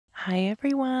Hi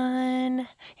everyone,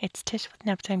 it's Tish with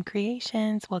Naptime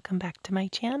Creations. Welcome back to my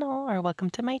channel, or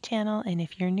welcome to my channel, and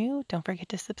if you're new, don't forget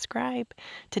to subscribe.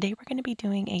 Today we're going to be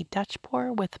doing a Dutch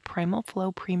pour with Primal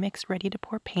Flow Premix Ready to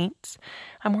Pour paints.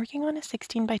 I'm working on a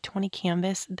 16 by 20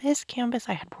 canvas. This canvas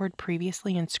I had poured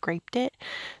previously and scraped it,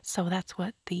 so that's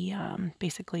what the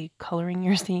basically coloring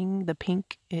you're seeing, the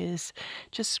pink, is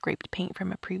just scraped paint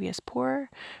from a previous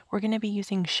pour. We're going to be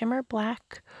using shimmer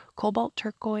black, cobalt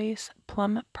turquoise,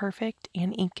 plum perfect,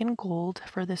 and ink and gold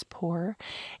for this pour.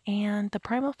 And the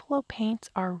Primal Flow paints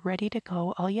are ready to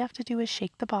go. All you have to do is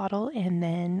shake the bottle and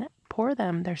then pour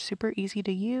them. They're super easy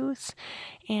to use.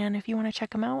 And if you want to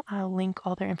check them out, I'll link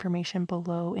all their information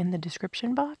below in the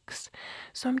description box.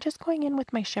 So I'm just going in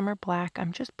with my shimmer black.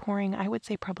 I'm just pouring, I would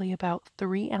say probably about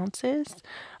 3 ounces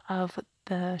of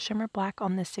the shimmer black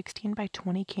on the 16 by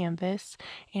 20 canvas,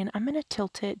 and I'm going to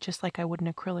tilt it just like I would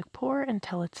an acrylic pour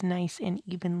until it's nice and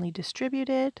evenly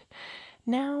distributed.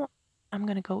 Now I'm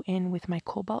going to go in with my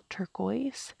cobalt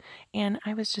turquoise, and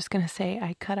I was just going to say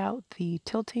I cut out the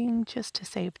tilting just to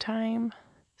save time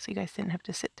so you guys didn't have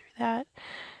to sit through that.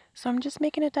 So I'm just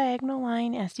making a diagonal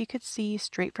line, as you could see,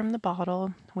 straight from the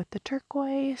bottle with the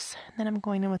turquoise. Then I'm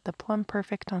going in with the plum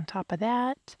perfect on top of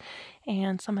that,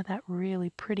 and some of that really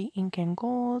pretty ink and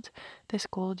gold. This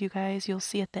gold, you guys, you'll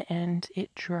see at the end,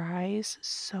 it dries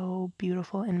so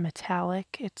beautiful and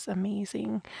metallic. It's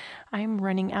amazing. I'm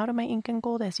running out of my ink and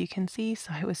gold, as you can see,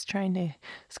 so I was trying to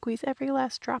squeeze every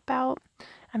last drop out.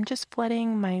 I'm just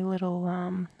flooding my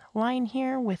little line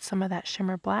here with some of that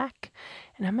shimmer black,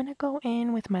 and I'm going to go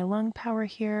in with my lung power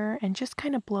here and just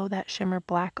kind of blow that shimmer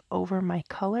black over my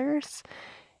colors.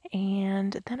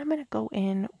 And then I'm going to go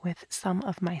in with some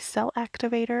of my cell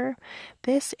activator.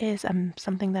 This is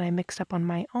something that I mixed up on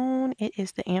my own. It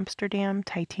is the Amsterdam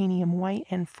titanium white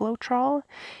and Floetrol,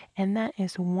 and that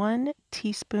is 1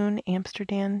 teaspoon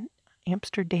Amsterdam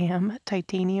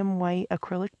titanium white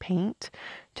acrylic paint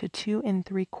to 2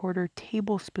 3/4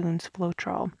 tablespoons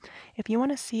Floetrol. If you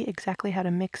want to see exactly how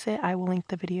to mix it, I will link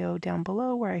the video down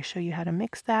below where I show you how to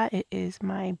mix that. It is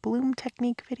my bloom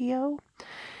technique video.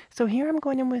 So here I'm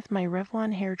going in with my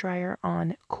Revlon hairdryer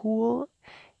on cool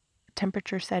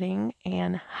temperature setting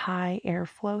and high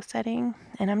airflow setting,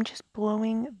 and I'm just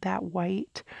blowing that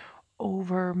white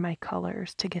over my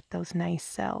colors to get those nice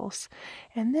cells.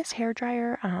 And this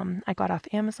hairdryer I got off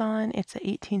Amazon. It's a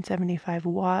 1875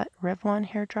 watt Revlon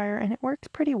hairdryer, and it works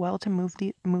pretty well to move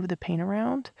the paint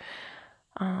around.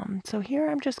 So here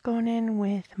I'm just going in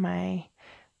with my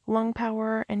lung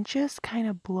power and just kind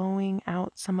of blowing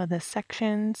out some of the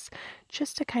sections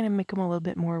just to kind of make them a little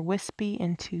bit more wispy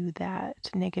into that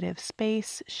negative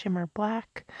space shimmer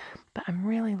black. But I'm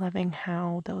really loving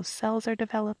how those cells are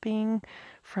developing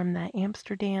from that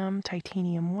Amsterdam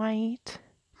titanium white.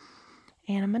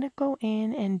 And I'm going to go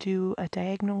in and do a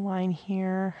diagonal line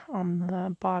here on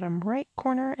the bottom right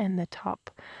corner and the top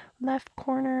left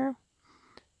corner,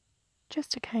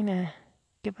 just to kind of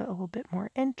give it a little bit more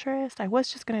interest. I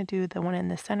was just going to do the one in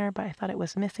the center, but I thought it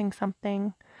was missing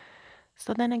something.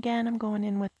 So then again, I'm going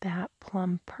in with that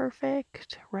plum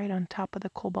perfect right on top of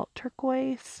the cobalt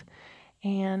turquoise.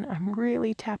 And I'm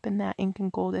really tapping that ink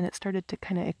and gold, and it started to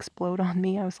kind of explode on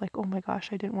me. I was like, oh my gosh,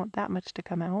 I didn't want that much to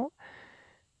come out.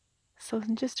 So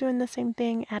I'm just doing the same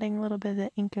thing, adding a little bit of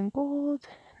the ink and gold.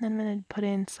 And then I'm going to put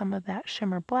in some of that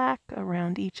shimmer black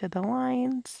around each of the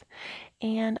lines.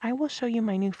 And I will show you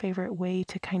my new favorite way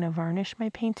to kind of varnish my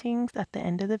paintings at the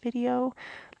end of the video.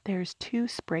 There's 2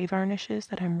 spray varnishes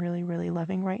that I'm really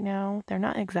loving right now. They're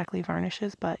not exactly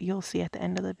varnishes, but you'll see at the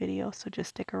end of the video, so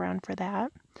just stick around for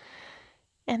that.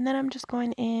 And then I'm just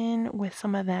going in with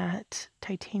some of that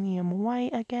titanium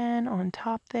white again on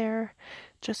top there,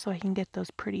 just so I can get those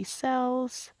pretty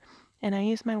cells. And I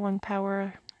use my lung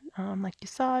power, like you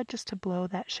saw, just to blow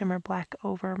that shimmer black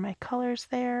over my colors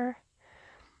there.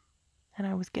 And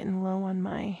I was getting low on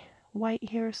my white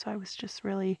here, so I was just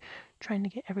really trying to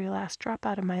get every last drop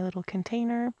out of my little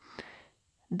container.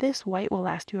 This white will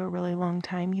last you a really long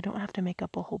time. You don't have to make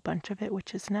up a whole bunch of it,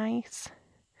 which is nice.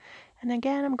 And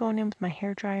again, I'm going in with my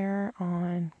hairdryer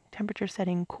on temperature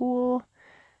setting cool,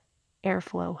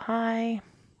 airflow high,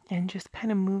 and just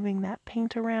kind of moving that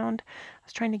paint around. I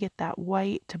was trying to get that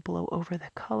white to blow over the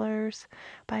colors,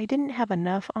 but I didn't have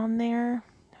enough on there.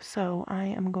 So I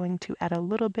am going to add a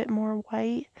little bit more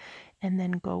white and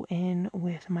then go in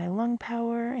with my lung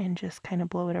power and just kind of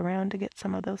blow it around to get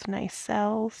some of those nice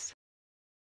cells.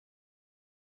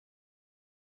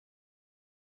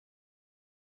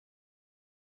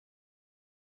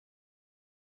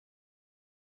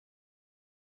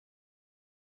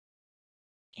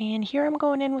 And here I'm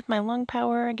going in with my lung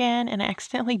power again, and I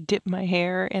accidentally dipped my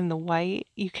hair in the white.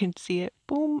 You can see it.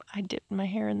 Boom! I dipped my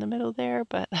hair in the middle there,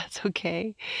 but that's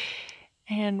okay.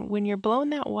 And when you're blowing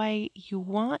that white, you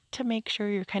want to make sure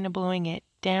you're kind of blowing it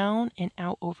down and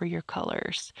out over your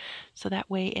colors. So that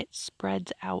way it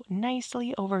spreads out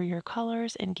nicely over your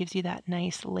colors and gives you that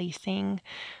nice lacing.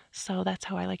 So that's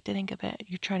how I like to think of it.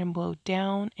 You're trying to blow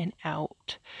down and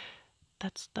out.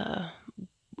 That's the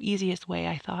easiest way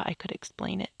I thought I could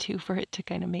explain it to for it to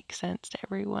kind of make sense to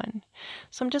everyone.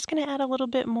 So I'm just going to add a little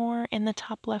bit more in the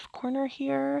top left corner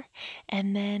here,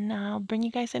 and then I'll bring you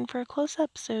guys in for a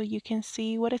close-up so you can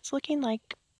see what it's looking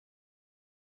like.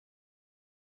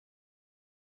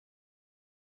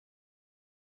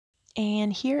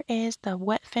 And here is the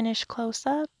wet finish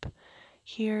close-up.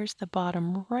 Here's the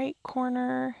bottom right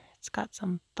corner. It's got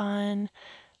some fun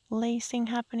lacing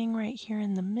happening right here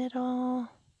in the middle.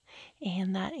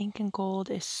 And that ink and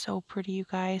gold is so pretty, you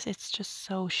guys. It's just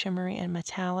so shimmery and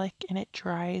metallic, and it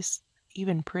dries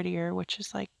even prettier, which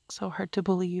is like so hard to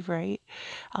believe, right?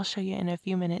 I'll show you in a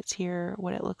few minutes here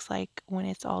what it looks like when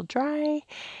it's all dry.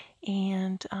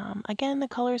 And again, the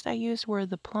colors I used were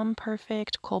the Plum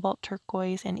Perfect, Cobalt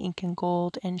Turquoise, and Ink and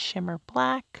Gold, and Shimmer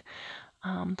Black.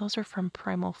 Those are from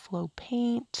Primal Flow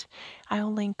Paint.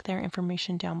 I'll link their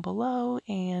information down below,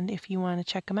 and if you want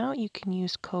to check them out, you can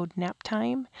use code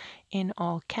NAPTIME in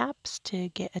all caps to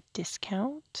get a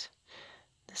discount.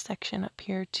 The section up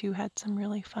here too had some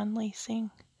really fun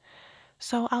lacing.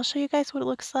 So I'll show you guys what it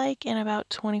looks like in about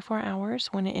 24 hours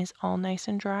when it is all nice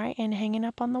and dry and hanging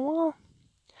up on the wall.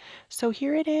 So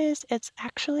here it is. It's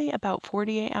actually about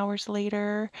 48 hours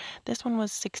later. This one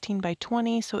was 16 by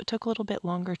 20, so it took a little bit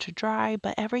longer to dry,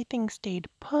 but everything stayed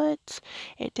put.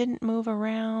 It didn't move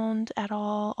around at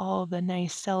all. All of the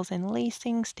nice cells and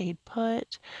lacing stayed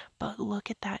put. But look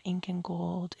at that ink and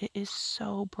gold. It is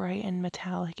so bright and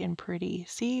metallic and pretty.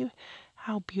 See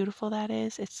how beautiful that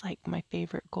is? It's like my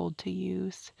favorite gold to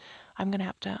use. I'm gonna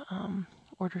have to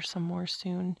order some more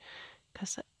soon,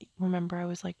 because remember I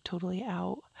was like totally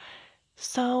out.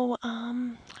 So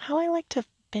how I like to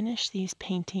finish these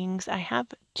paintings, I have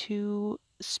two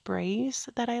sprays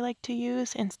that I like to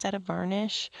use instead of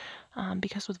varnish,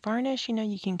 because with varnish, you know,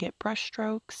 you can get brush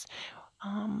strokes.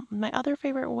 My other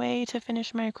favorite way to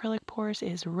finish my acrylic pours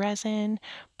is resin,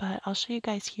 but I'll show you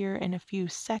guys here in a few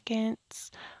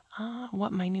seconds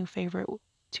what my new favorite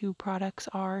two products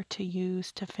are to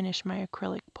use to finish my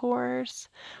acrylic pours.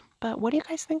 But what do you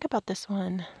guys think about this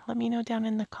one? Let me know down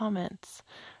in the comments.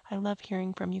 I love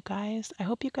hearing from you guys. I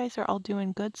hope you guys are all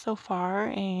doing good so far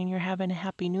and you're having a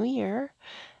happy new year.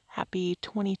 Happy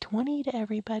 2020 to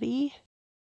everybody.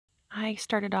 I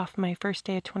started off my first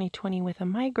day of 2020 with a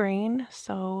migraine,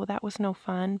 so that was no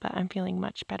fun, but I'm feeling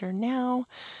much better now,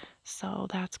 so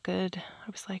that's good.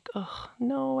 I was like, oh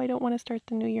no, I don't want to start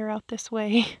the new year out this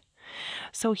way.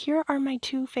 So here are my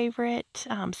two favorite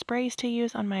sprays to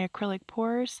use on my acrylic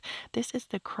pours. This is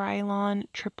the Krylon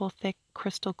Triple Thick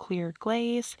Crystal Clear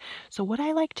Glaze. So what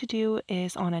I like to do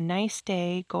is on a nice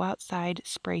day, go outside,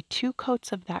 spray 2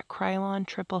 coats of that Krylon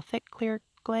Triple Thick Clear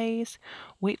glaze,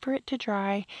 wait for it to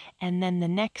dry, and then the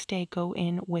next day go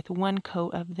in with 1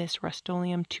 coat of this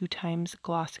Rust-Oleum 2x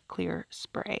Gloss Clear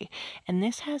spray. And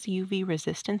this has UV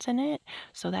resistance in it,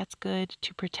 so that's good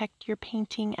to protect your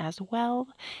painting as well.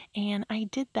 And I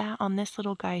did that on this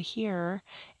little guy here,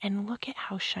 and look at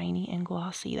how shiny and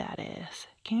glossy that is.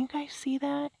 Can you guys see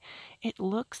that? It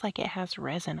looks like it has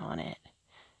resin on it.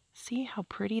 See how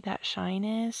pretty that shine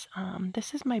is?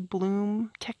 This is my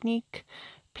bloom technique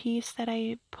piece that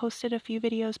I posted a few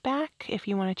videos back. If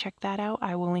you want to check that out,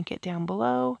 I will link it down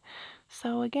below.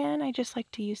 So again, I just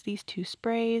like to use these 2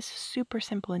 sprays, super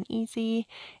simple and easy,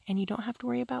 and you don't have to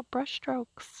worry about brush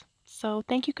strokes. So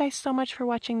thank you guys so much for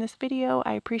watching this video.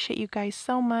 I appreciate you guys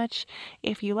so much.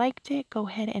 If you liked it, go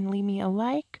ahead and leave me a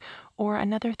like, or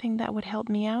another thing that would help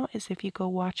me out is if you go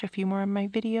watch a few more of my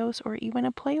videos or even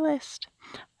a playlist.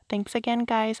 Thanks again,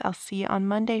 guys. I'll see you on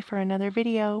Monday for another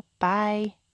video.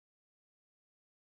 Bye.